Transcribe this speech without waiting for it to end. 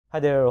Hi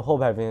there,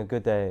 hope you're having a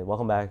good day.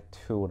 Welcome back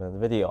to another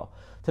video.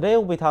 Today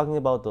we'll be talking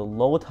about the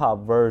low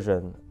top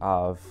version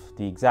of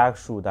the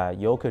exact shoe that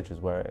Jokic is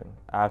wearing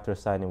after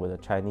signing with a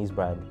Chinese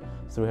brand,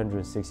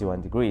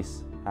 361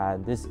 Degrees.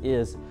 And this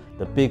is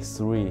the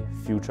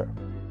Big3 Future.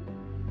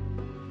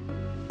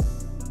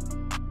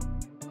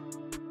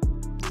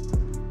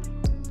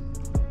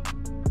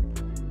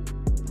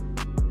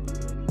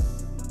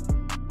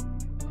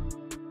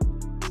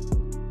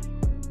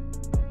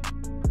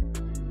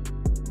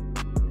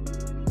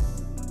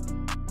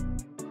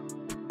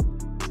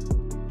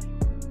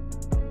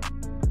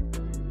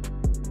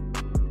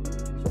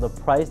 So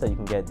the price that you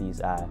can get these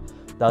at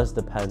does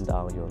depend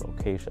on your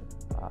location.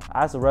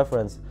 As a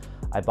reference,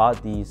 I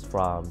bought these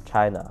from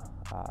China,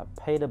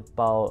 paid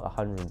about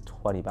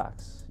 120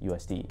 bucks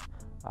USD.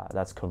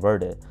 That's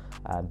converted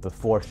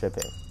before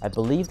shipping. I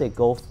believe they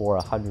go for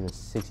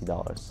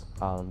 $160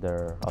 on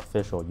their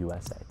official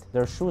US site.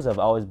 Their shoes have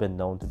always been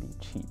known to be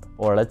cheap,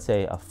 or let's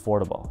say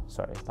affordable.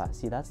 Sorry, but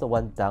see, that's the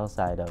one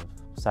downside of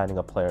signing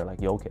a player like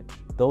Jokic.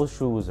 Those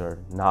shoes are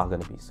not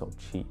going to be so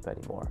cheap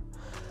anymore.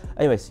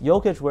 Anyways,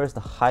 Jokic wears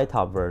the high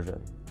top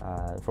version.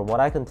 From what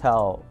I can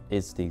tell,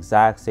 it's the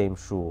exact same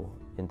shoe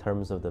in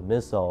terms of the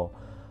midsole,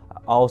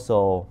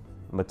 also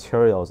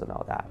materials and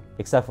all that,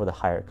 except for the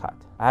higher cut.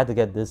 I had to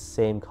get this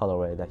same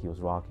colorway that he was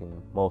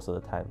rocking most of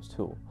the times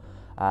too.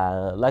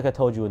 Like I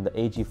told you in the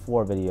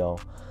AG4 video,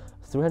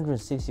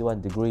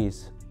 361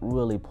 Degrees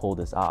really pulled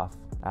this off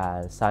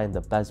and signed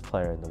the best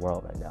player in the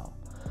world right now.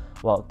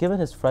 Well, given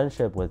his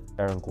friendship with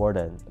Aaron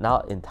Gordon,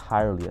 not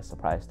entirely a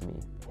surprise to me.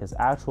 His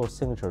actual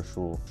signature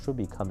shoe should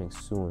be coming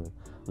soon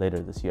later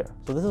this year.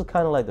 So this is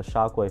kind of like the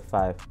Shockwave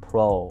 5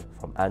 Pro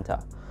from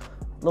Anta. A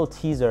little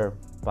teaser,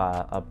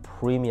 but a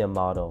premium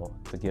model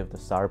to give the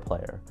star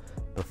player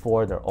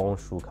before their own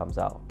shoe comes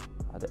out.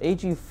 The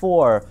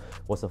AG4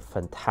 was a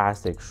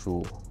fantastic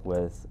shoe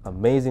with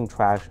amazing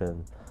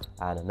traction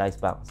and a nice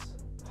bounce.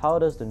 How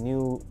does the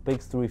new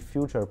Big3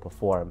 Future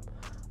perform?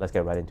 Let's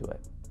get right into it.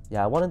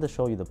 Yeah, I wanted to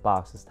show you the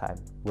box this time,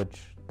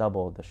 which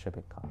doubled the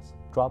shipping cost.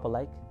 Drop a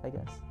like, I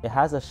guess. It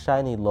has a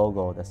shiny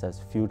logo that says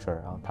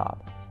Future on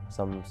top.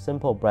 Some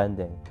simple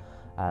branding.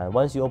 And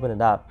once you open it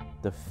up,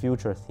 the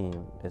Future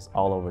theme is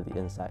all over the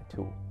inside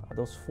too.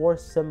 Those four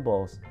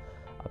symbols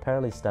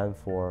apparently stand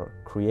for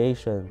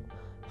creation,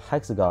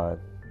 hexagon,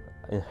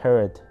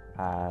 inherent,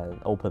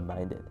 and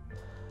open-minded.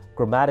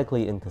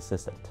 Grammatically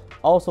inconsistent.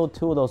 Also,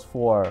 two of those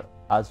four,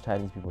 us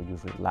Chinese people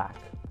usually lack.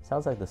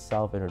 Sounds like the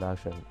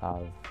self-introduction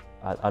of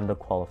an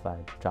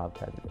underqualified job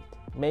candidate.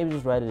 Maybe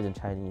just write it in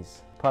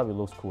Chinese. Probably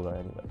looks cooler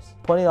anyways.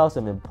 Pointing out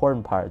some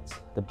important parts,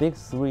 the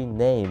Big3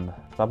 name,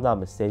 if I'm not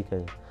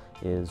mistaken,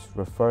 is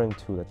referring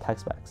to the tech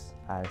specs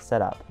and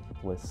setup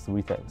with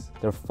three things.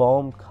 Their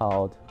foam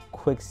called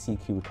Quick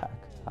CQ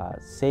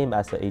Tech, same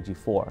as the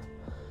AG4.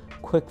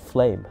 Quick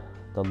Flame,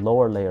 the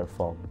lower layer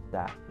foam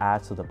that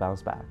adds to the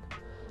bounce back.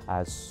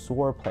 As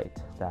sore plate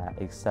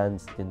that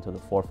extends into the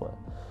forefoot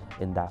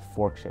in that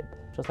fork shape,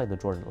 just like the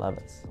Jordan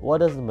 11s. What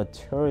does the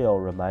material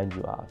remind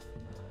you of?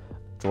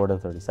 Jordan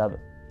 37,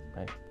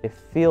 right? It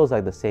feels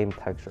like the same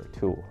texture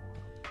too.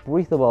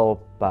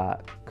 Breathable,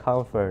 but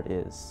comfort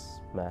is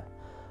meh.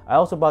 I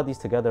also brought these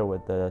together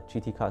with the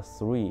GT Cut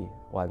 3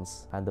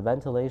 ones, and the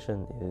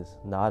ventilation is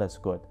not as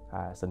good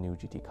as the new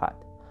GT Cut,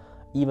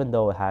 even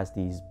though it has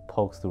these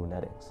pokes through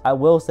nettings. I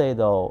will say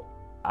though,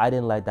 I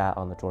didn't like that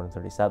on the Jordan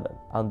 37.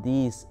 On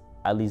these,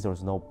 at least there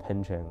was no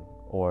pinching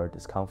or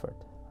discomfort.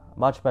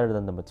 Much better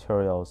than the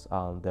materials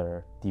on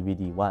their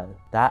DVD1.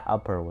 That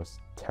upper was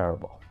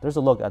terrible. There's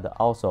a look at the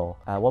outsole.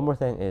 One more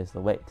thing is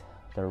the weight.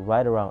 They're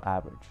right around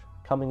average,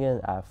 coming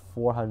in at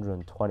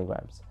 420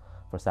 grams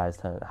for size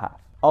 10.5.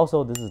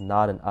 Also, this is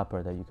not an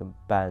upper that you can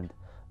bend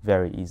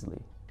very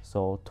easily.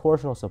 So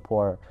torsional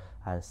support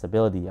and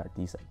stability are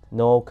decent.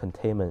 No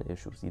containment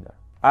issues either.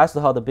 As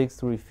to how the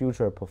Big3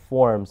 Future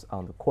performs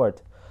on the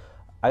court,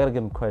 I gotta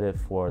give him credit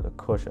for the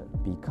cushion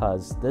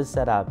because this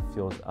setup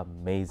feels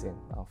amazing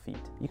on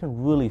feet. You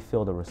can really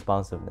feel the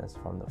responsiveness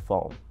from the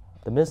foam.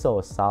 The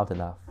midsole is soft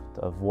enough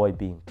to avoid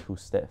being too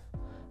stiff,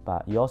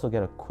 but you also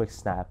get a quick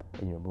snap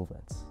in your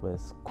movements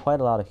with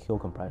quite a lot of heel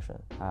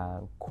compression.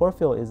 Court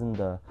feel isn't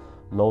the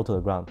low to the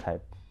ground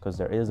type because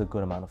there is a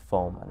good amount of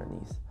foam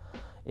underneath.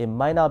 It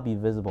might not be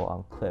visible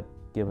on clip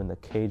given the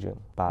caging,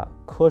 but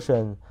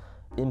cushion,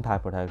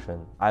 impact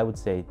protection, I would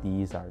say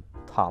these are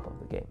top of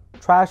the game.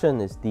 Traction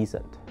is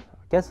decent,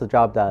 gets the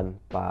job done,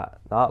 but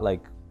not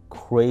like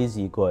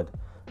crazy good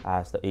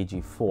as the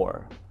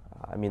AG4.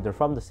 I mean, they're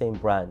from the same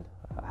brand.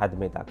 I had to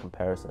make that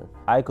comparison.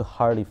 I could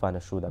hardly find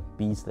a shoe that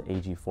beats the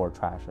AG4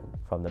 traction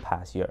from the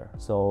past year.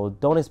 So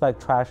don't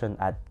expect traction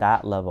at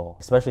that level,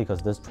 especially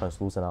because this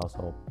translucent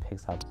also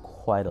picks up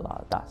quite a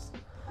lot of dust.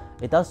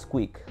 It does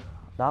squeak,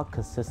 not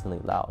consistently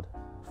loud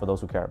for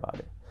those who care about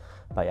it.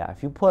 But yeah,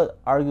 if you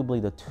put arguably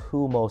the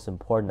two most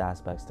important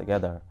aspects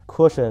together,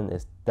 cushion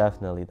is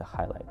definitely the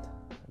highlight,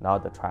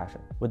 not the traction.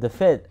 With the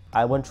fit,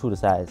 I went true to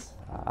size.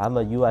 I'm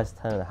a US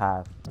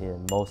 10.5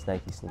 in most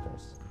Nike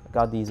sneakers. I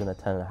got these in a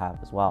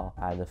 10.5 as well,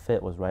 and the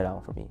fit was right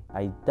on for me.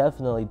 I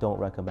definitely don't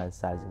recommend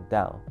sizing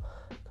down,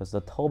 because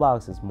the toe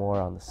box is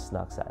more on the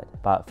snug side.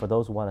 But for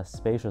those who want a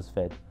spacious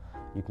fit,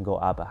 you can go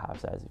up a half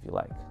size if you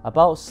like.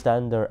 About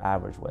standard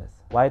average width.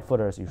 Wide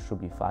footers, you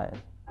should be fine.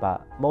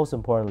 But most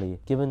importantly,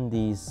 given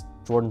these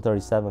Jordan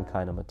 37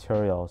 kind of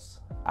materials,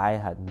 I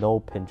had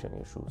no pinching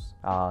issues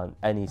on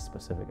any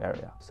specific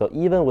area. So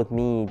even with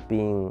me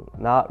being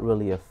not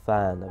really a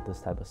fan of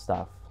this type of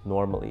stuff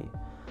normally,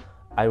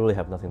 I really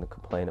have nothing to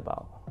complain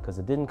about because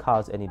it didn't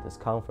cause any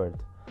discomfort,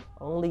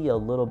 only a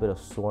little bit of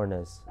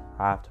soreness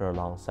after a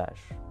long sesh,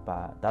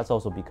 but that's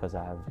also because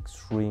I have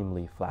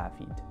extremely flat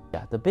feet.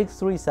 Yeah, the Big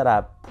 3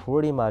 setup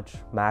pretty much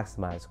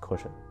maximizes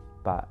cushion,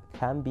 but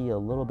can be a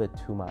little bit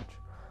too much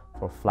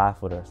for flat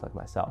footers like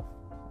myself,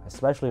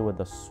 especially with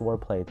the sore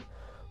plate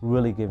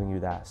really giving you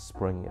that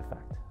springy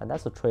effect. And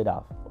that's a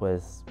trade-off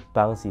with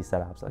bouncy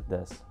setups like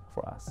this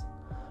for us.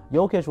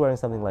 Jokic wearing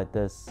something like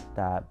this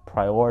that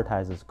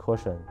prioritizes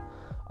cushion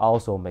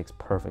also makes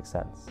perfect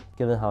sense,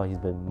 given how he's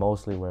been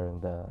mostly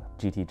wearing the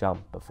GT Jump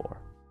before.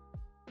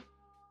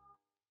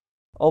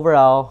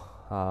 Overall,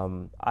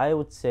 I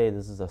would say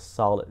this is a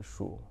solid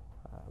shoe.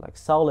 Like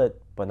solid,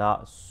 but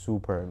not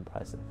super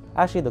impressive.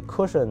 Actually, the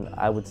cushion,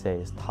 I would say,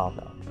 is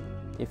top-notch.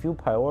 If you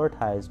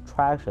prioritize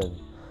traction,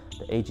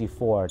 the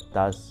AG4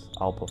 does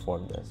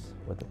outperform this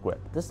with the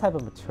grip. This type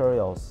of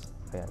materials,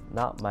 again,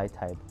 not my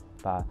type,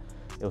 but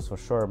it was for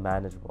sure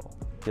manageable,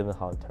 given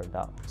how it turned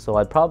out. So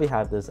I'd probably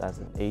have this as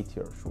an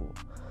A-tier shoe.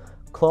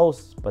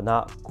 Close, but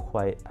not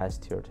quite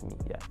S-tier to me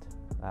yet.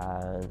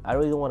 And I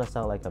really don't want to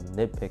sound like I'm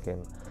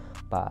nitpicking,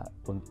 but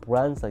when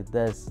brands like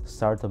this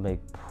start to make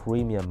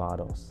premium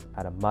models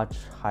at a much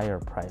higher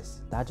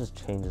price, that just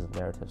changes the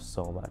narrative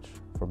so much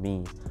for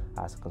me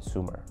as a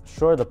consumer.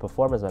 Sure, the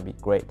performance might be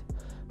great,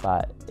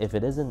 but if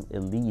it isn't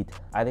elite,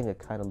 I think it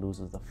kind of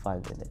loses the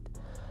fun in it,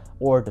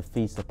 or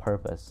defeats the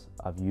purpose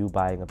of you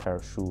buying a pair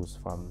of shoes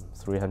from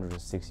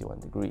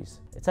 361 degrees.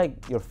 It's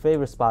like your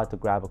favorite spot to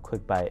grab a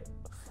quick bite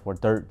for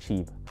dirt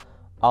cheap,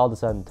 all of a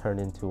sudden turned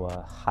into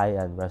a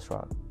high-end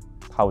restaurant.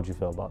 How would you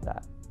feel about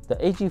that? The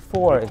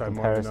AG4 in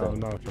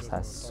comparison just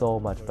has so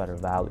much better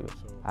value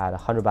at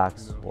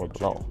 $100 or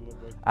below,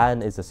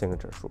 and it's a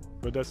signature shoe.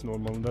 But that's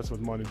normal, that's what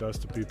money does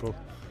to people.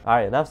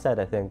 Alright, enough said,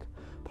 I think.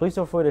 Please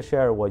feel free to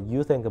share what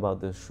you think about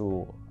this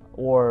shoe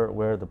or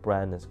where the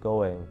brand is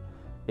going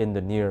in the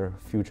near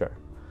future.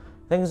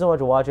 Thank you so much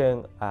for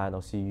watching, and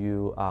I'll see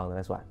you on the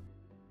next one.